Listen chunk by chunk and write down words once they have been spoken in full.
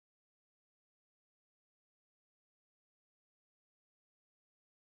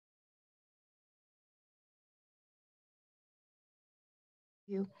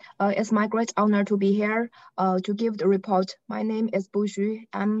you. It's my great honor to be here to give the report. My name is Bu Xu.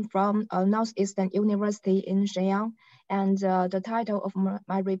 I'm from Northeastern University in Shenyang, and the title of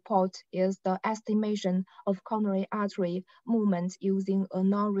my report is the estimation of coronary artery movement using a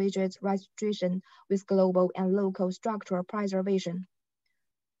non-rigid registration with global and local structural preservation.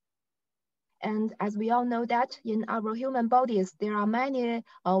 And as we all know that in our human bodies, there are many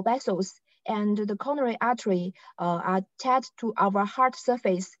vessels, and the coronary artery are attached to our heart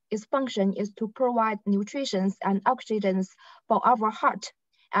surface. Its function is to provide nutrition and oxygen for our heart,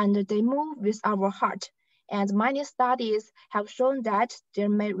 and they move with our heart. And many studies have shown that there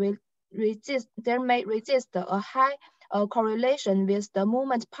may resist a high correlation with the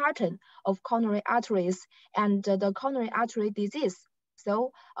movement pattern of coronary arteries and the coronary artery disease.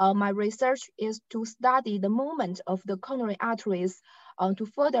 So my research is to study the movement of the coronary arteries to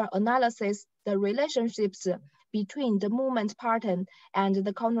further analyze the relationships between the movement pattern and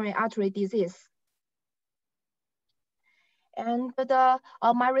the coronary artery disease. And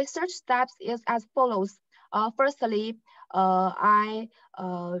my research steps is as follows. Firstly, I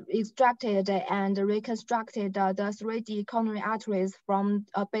extracted and reconstructed the 3D coronary arteries from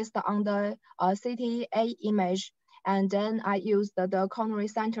based on the CTA image. And then I used the coronary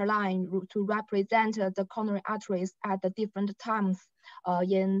center line to represent the coronary arteries at the different times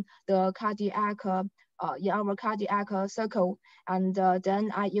in the cardiac, in our cardiac circle. And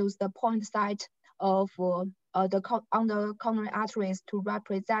then I used the point site of on the coronary arteries to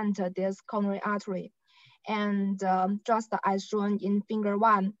represent this coronary artery. And just as shown in figure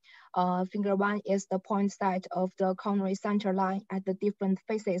one is the point site of the coronary center line at the different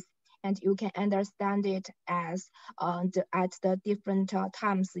phases. And you can understand it as at the different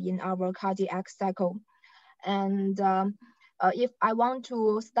times in our cardiac cycle. And if I want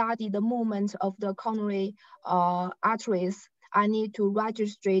to study the movement of the coronary arteries, I need to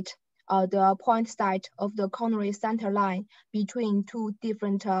register the point site of the coronary center line between two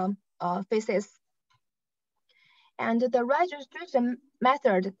different phases. And the registration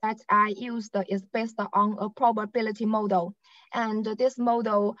method that I used is based on a probability model. And this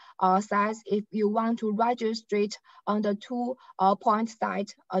model says if you want to register on the two point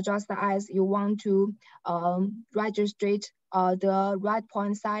site, just as you want to register the red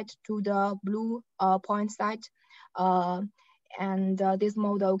point site to the blue point site. And this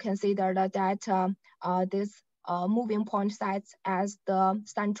model considered that this moving point sites as the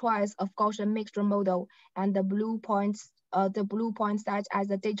centroids of Gaussian mixture model, and the blue point sites as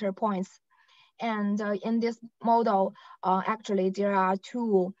the data points. And in this model, actually there are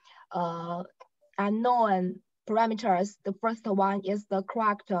two unknown parameters. The first one is the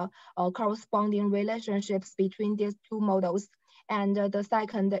correct corresponding relationships between these two models. And the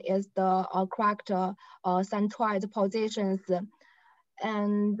second is the correct centroid positions.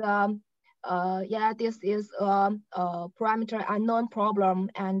 And yeah, this is a parameter unknown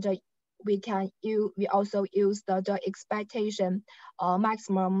problem, and we also use the expectation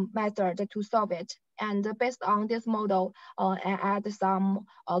maximum method to solve it. And based on this model, I add some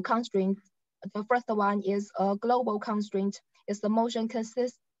constraints. The first one is a global constraint. It's the motion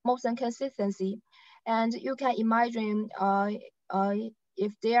consistency, and you can imagine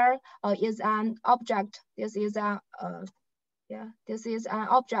if there is an object. This is a this is an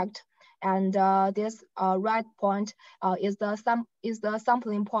object, and this red point is the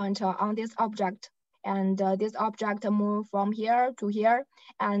sampling point on this object, and this object move from here to here,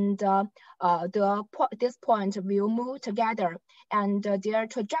 and this point will move together, and their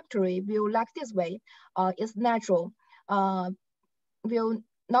trajectory will like this way. It's natural. Will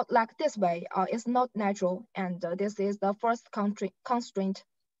not like this way. It's not natural, and this is the first constraint.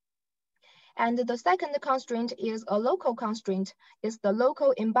 And the second constraint is a local constraint. It's the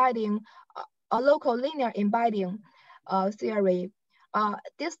local embedding, a local linear embedding theory.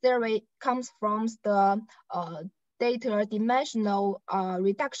 This theory comes from the data dimensional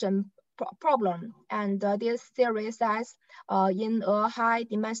reduction problem. And this theory says in a high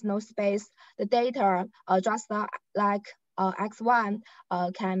dimensional space, the data just like x1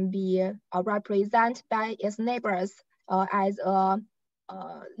 can be represented by its neighbors as a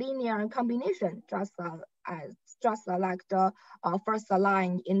linear combination, just like the first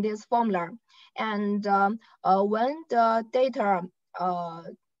line in this formula. And when the data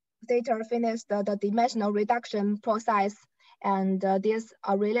finished the dimensional reduction process, and these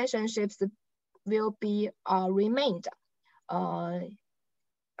relationships will be remained.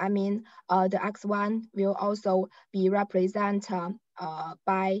 I mean, the x1 will also be represented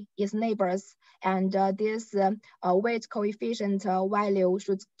by its neighbors, and this weight coefficient value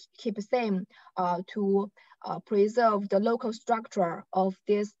should keep the same to preserve the local structure of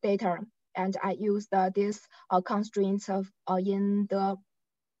this data. And I use these constraints in the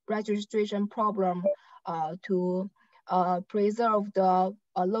registration problem to preserve the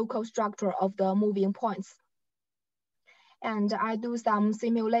local structure of the moving points. And I do some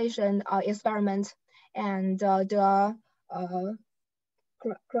simulation experiments, and the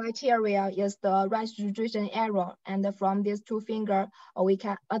criteria is the registration error. And from these two fingers, we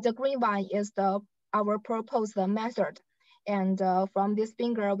can, the green one is our proposed method. And from this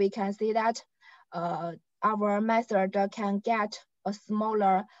finger, we can see that our method can get a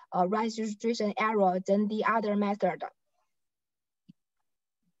smaller registration error than the other method.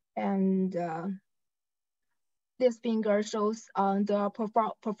 And this finger shows the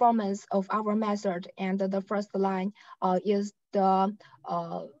performance of our method. And the first line is the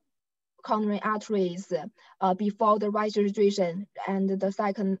coronary arteries before the registration, and the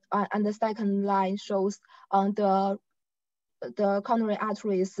second line shows the coronary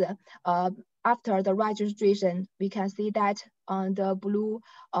arteries after the registration. We can see that on the blue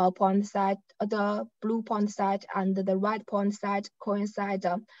point side, the blue point side and the red point side coincide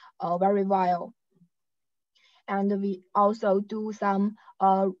very well. And we also do some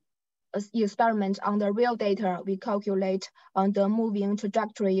experiment on the real data. We calculate the moving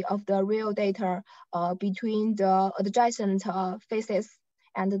trajectory of the real data between the adjacent faces,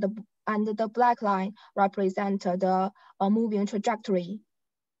 and the black line represent the moving trajectory.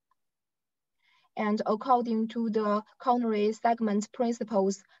 And according to the coronary segment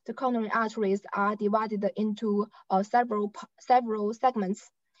principles, the coronary arteries are divided into several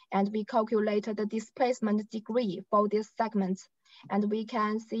segments, and we calculate the displacement degree for these segments. And we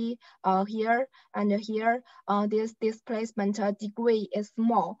can see here and here, this displacement degree is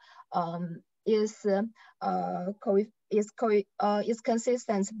small, is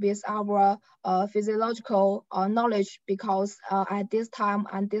consistent with our physiological knowledge, because at this time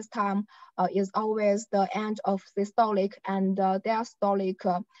and this time is always the end of systolic and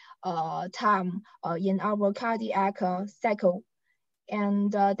diastolic time in our cardiac cycle.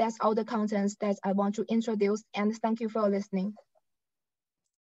 And that's all the contents that I want to introduce, and thank you for listening.